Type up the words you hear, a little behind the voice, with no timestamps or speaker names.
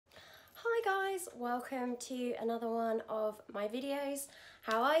guys, welcome to another one of my videos.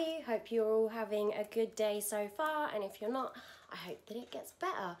 How are you? Hope you're all having a good day so far, and if you're not, I hope that it gets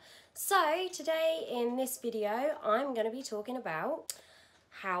better. So today in this video I'm going to be talking about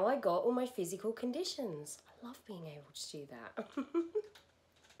how I got all my physical conditions. I love being able to do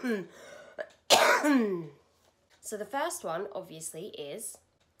that. So the first one obviously is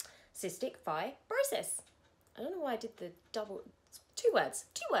cystic fibrosis. I don't know why I did the double. Two words,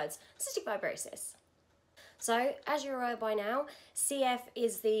 cystic fibrosis. So, as you're aware by now, CF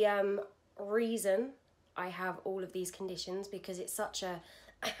is the reason I have all of these conditions, because it's such a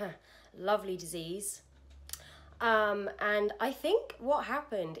lovely disease. And I think what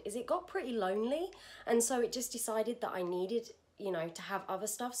happened is it got pretty lonely, and so it just decided that I needed, you know, to have other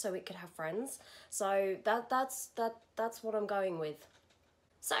stuff so it could have friends. So that's what I'm going with.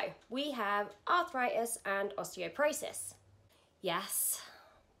 So, we have arthritis and osteoporosis. Yes,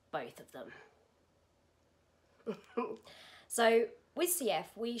 both of them. So with CF,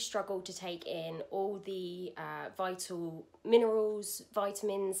 we struggle to take in all the vital minerals,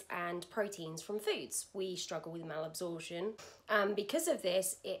 vitamins and proteins from foods. We struggle with malabsorption, and because of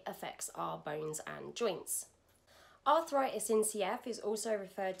this, it affects our bones and joints. Arthritis in CF is also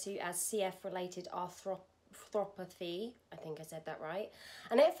referred to as CF-related arthropathy, I think I said that right,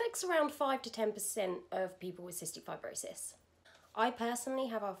 and it affects around 5 to 10% of people with cystic fibrosis. I personally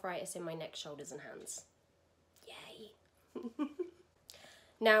have arthritis in my neck, shoulders and hands. Yay!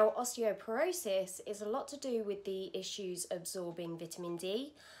 Now, osteoporosis is a lot to do with the issues absorbing vitamin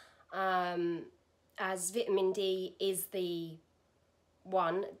D, as vitamin D is the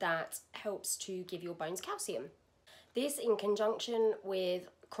one that helps to give your bones calcium. This in conjunction with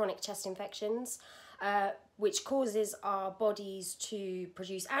chronic chest infections, which causes our bodies to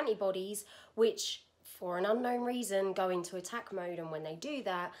produce antibodies, which for an unknown reason go into attack mode, and when they do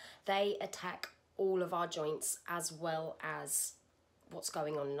that, they attack all of our joints as well as what's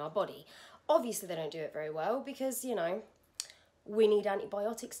going on in our body. Obviously they don't do it very well because, you know, we need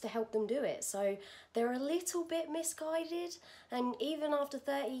antibiotics to help them do it. So they're a little bit misguided, and even after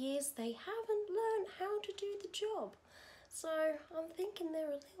 30 years they haven't learned how to do the job. So I'm thinking they're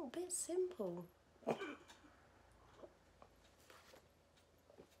a little bit simple.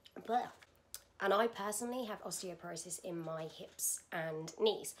 But and I personally have osteoporosis in my hips and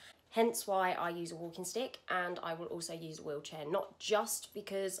knees. Hence why I use a walking stick, and I will also use a wheelchair, not just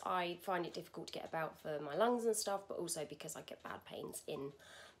because I find it difficult to get about for my lungs and stuff, but also because I get bad pains in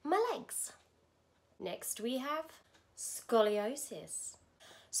my legs. Next we have scoliosis.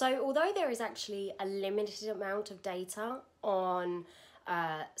 So although there is actually a limited amount of data on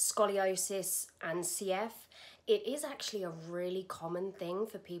scoliosis and CF, it is actually a really common thing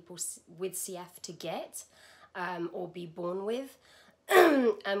for people with CF to get or be born with.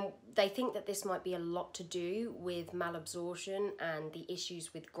 And they think that this might be a lot to do with malabsorption and the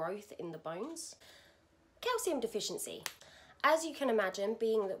issues with growth in the bones. Calcium deficiency. As you can imagine,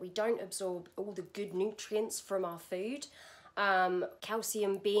 being that we don't absorb all the good nutrients from our food,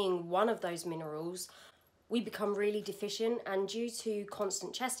 calcium being one of those minerals, we become really deficient, and due to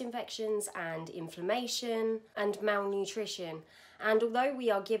constant chest infections and inflammation and malnutrition. And although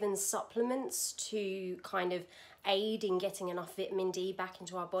we are given supplements to kind of aid in getting enough vitamin D back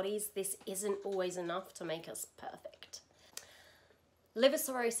into our bodies, this isn't always enough to make us perfect. Liver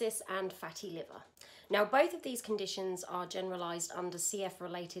cirrhosis and fatty liver. Now, both of these conditions are generalised under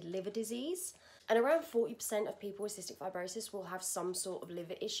CF-related liver disease, and around 40% of people with cystic fibrosis will have some sort of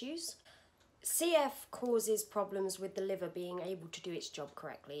liver issues. CF causes problems with the liver being able to do its job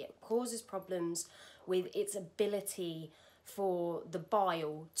correctly. It causes problems with its ability for the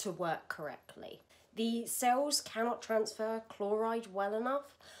bile to work correctly. The cells cannot transfer chloride well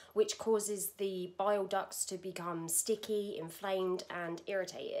enough, which causes the bile ducts to become sticky, inflamed and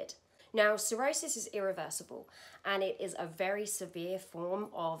irritated. Now, cirrhosis is irreversible, and it is a very severe form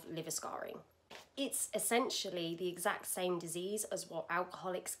of liver scarring. It's essentially the exact same disease as what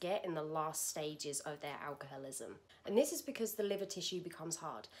alcoholics get in the last stages of their alcoholism. And this is because the liver tissue becomes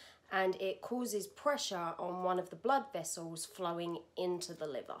hard, and it causes pressure on one of the blood vessels flowing into the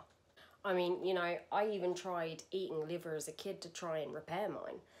liver. I mean, you know, I even tried eating liver as a kid to try and repair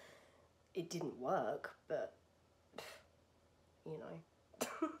mine. It didn't work, but, you know.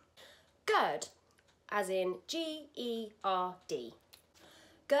 GERD, as in G.E.R.D.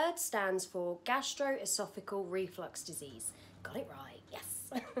 GERD stands for gastroesophageal reflux disease. Got it right,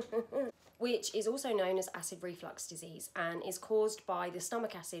 yes. Which is also known as acid reflux disease, and is caused by the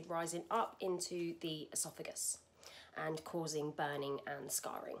stomach acid rising up into the esophagus. and causing burning and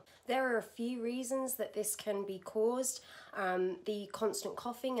scarring. There are a few reasons that this can be caused. The constant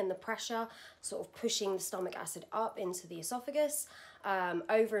coughing and the pressure sort of pushing the stomach acid up into the esophagus,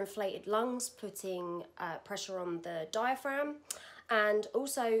 overinflated lungs putting pressure on the diaphragm, and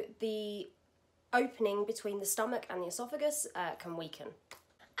also the opening between the stomach and the esophagus can weaken.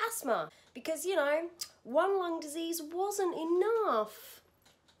 Asthma, because you know, one lung disease wasn't enough.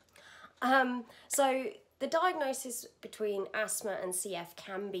 So the diagnosis between asthma and CF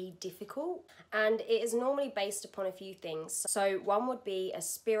can be difficult, and it is normally based upon a few things. So one would be a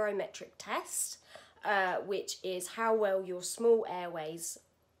spirometric test, which is how well your small airways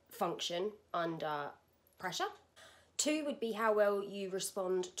function under pressure. Two would be how well you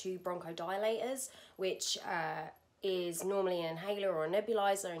respond to bronchodilators, which is normally an inhaler or a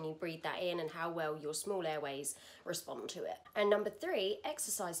nebulizer, and you breathe that in, and how well your small airways respond to it. And number three,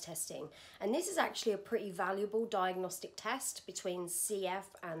 exercise testing. And this is actually a pretty valuable diagnostic test between CF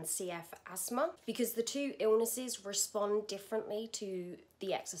and CF asthma, because the two illnesses respond differently to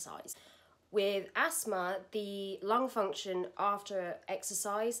the exercise. With asthma, the lung function after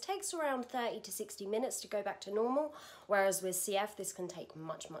exercise takes around 30 to 60 minutes to go back to normal, whereas with CF, this can take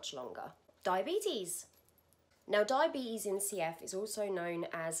much, much longer. Diabetes. Now, diabetes in CF is also known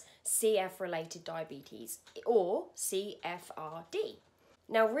as CF-related diabetes, or CFRD.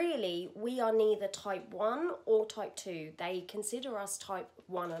 Now, really, we are neither type 1 or type 2. They consider us type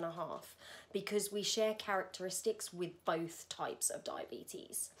 1.5 because we share characteristics with both types of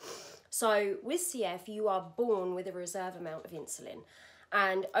diabetes. So with CF, you are born with a reserve amount of insulin,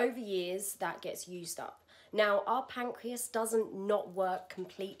 and over years that gets used up. Now, our pancreas doesn't not work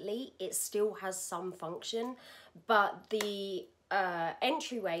completely. It still has some function, but the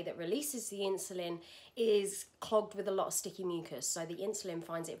entryway that releases the insulin is clogged with a lot of sticky mucus, so the insulin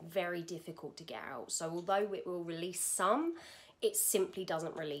finds it very difficult to get out. So although it will release some, it simply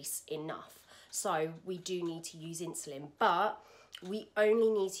doesn't release enough. So we do need to use insulin, but we only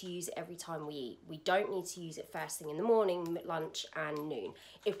need to use it every time we eat. We don't need to use it first thing in the morning, lunch and noon.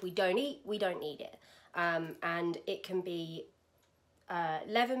 If we don't eat, we don't need it. And it can be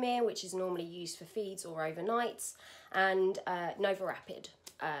Levemir, which is normally used for feeds or overnights, and Nova Rapid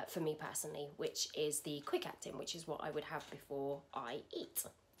for me personally, which is the quick acting, which is what I would have before I eat.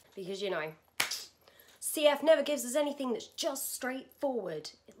 Because, you know, CF never gives us anything that's just straightforward.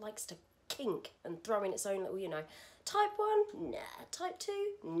 It likes to kink and throw in its own little, you know, type 1, nah. Type 2,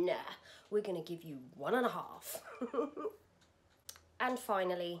 nah. We're gonna give you 1.5. And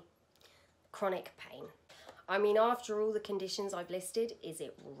finally, chronic pain. I mean, after all the conditions I've listed, is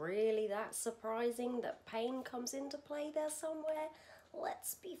it really that surprising that pain comes into play there somewhere?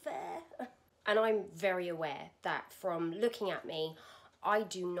 Let's be fair. And I'm very aware that from looking at me, I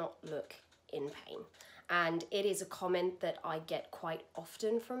do not look in pain. And it is a comment that I get quite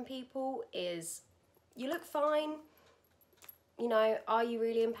often from people is, you look fine, you know, are you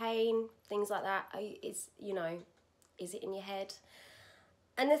really in pain? Things like that. You know, is it in your head?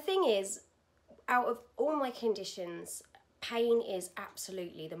 And the thing is, out of all my conditions, pain is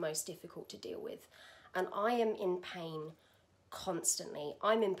absolutely the most difficult to deal with. And I am in pain constantly.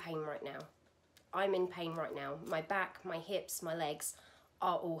 I'm in pain right now. I'm in pain right now. My back, my hips, my legs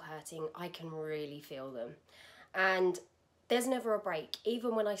are all hurting. I can really feel them. And there's never a break.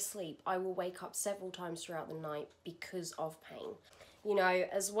 Even when I sleep, I will wake up several times throughout the night because of pain. You know,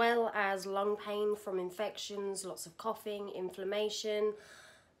 as well as lung pain from infections, lots of coughing, inflammation.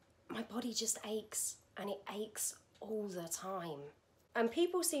 My body just aches, and it aches all the time. And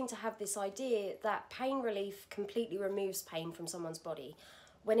people seem to have this idea that pain relief completely removes pain from someone's body,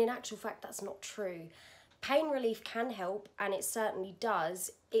 when in actual fact that's not true. Pain relief can help, and it certainly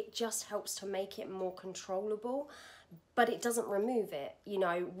does. It just helps to make it more controllable, but it doesn't remove it. You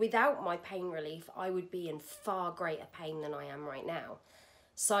know, without my pain relief, I would be in far greater pain than I am right now.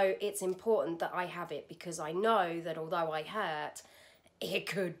 So it's important that I have it, because I know that although I hurt, it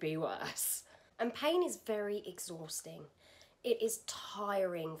could be worse. And pain is very exhausting. It is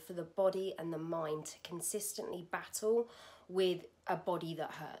tiring for the body and the mind to consistently battle with a body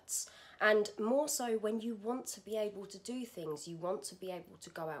that hurts. And more so when you want to be able to do things, you want to be able to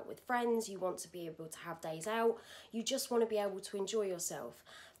go out with friends, you want to be able to have days out, you just want to be able to enjoy yourself.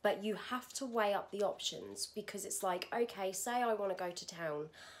 But you have to weigh up the options, because it's like, okay, say I want to go to town,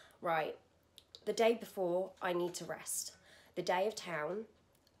 right? The day before, I need to rest. The day of town,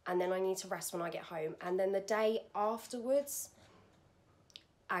 and then I need to rest when I get home. And then the day afterwards,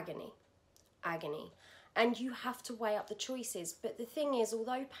 agony, agony. And you have to weigh up the choices. But the thing is,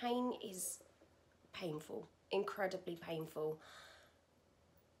 although pain is painful, incredibly painful,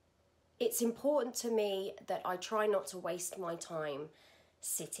 It's important to me that I try not to waste my time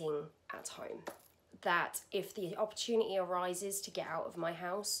sitting at home. That if the opportunity arises to get out of my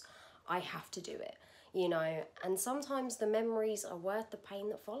house, I have to do it, you know, and sometimes the memories are worth the pain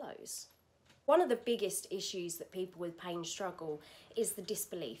that follows. One of the biggest issues that people with pain struggle is the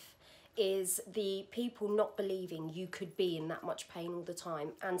disbelief, is the people not believing you could be in that much pain all the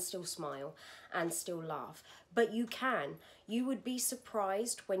time and still smile and still laugh. But you can. You would be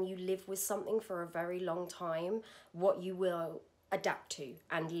surprised when you live with something for a very long time, what you will adapt to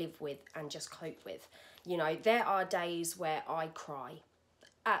and live with and just cope with. You know, there are days where I cry,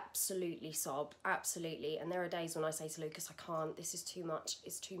 absolutely sob, absolutely. And there are days when I say to Lucas, I can't, this is too much,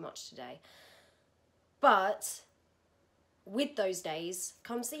 it's too much today. But with those days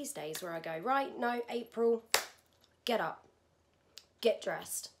comes these days where I go, right, no, April, get up, get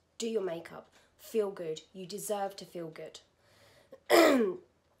dressed, do your makeup, feel good. You deserve to feel good.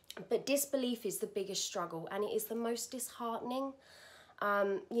 But disbelief is the biggest struggle, and it is the most disheartening.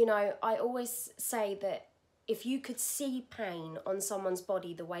 You know, I always say that if you could see pain on someone's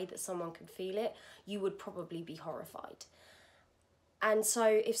body the way that someone could feel it, you would probably be horrified. And so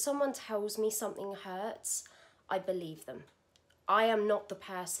if someone tells me something hurts, I believe them. I am not the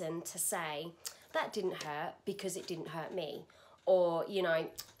person to say, that didn't hurt because it didn't hurt me. Or, you know,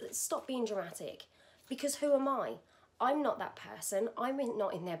 stop being dramatic. Because who am I? I'm not that person. I'm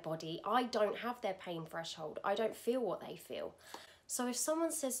not in their body. I don't have their pain threshold. I don't feel what they feel. So if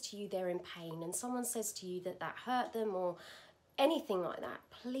someone says to you they're in pain and someone says to you that that hurt them or anything like that,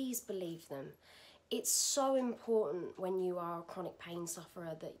 please believe them. It's so important when you are a chronic pain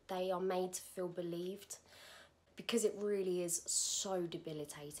sufferer that they are made to feel believed, because it really is so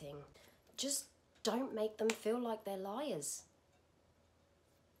debilitating. Just don't make them feel like they're liars.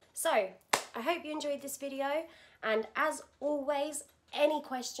 So, I hope you enjoyed this video, and as always, any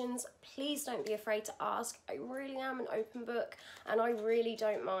questions, please don't be afraid to ask. I really am an open book, and I really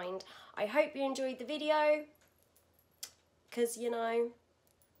don't mind. I hope you enjoyed the video, because, you know,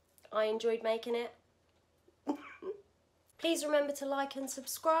 I enjoyed making it. Please remember to like and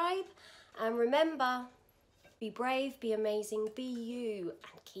subscribe, and remember, be brave, be amazing, be you,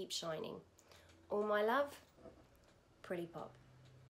 and keep shining. All my love, Pretty Pop.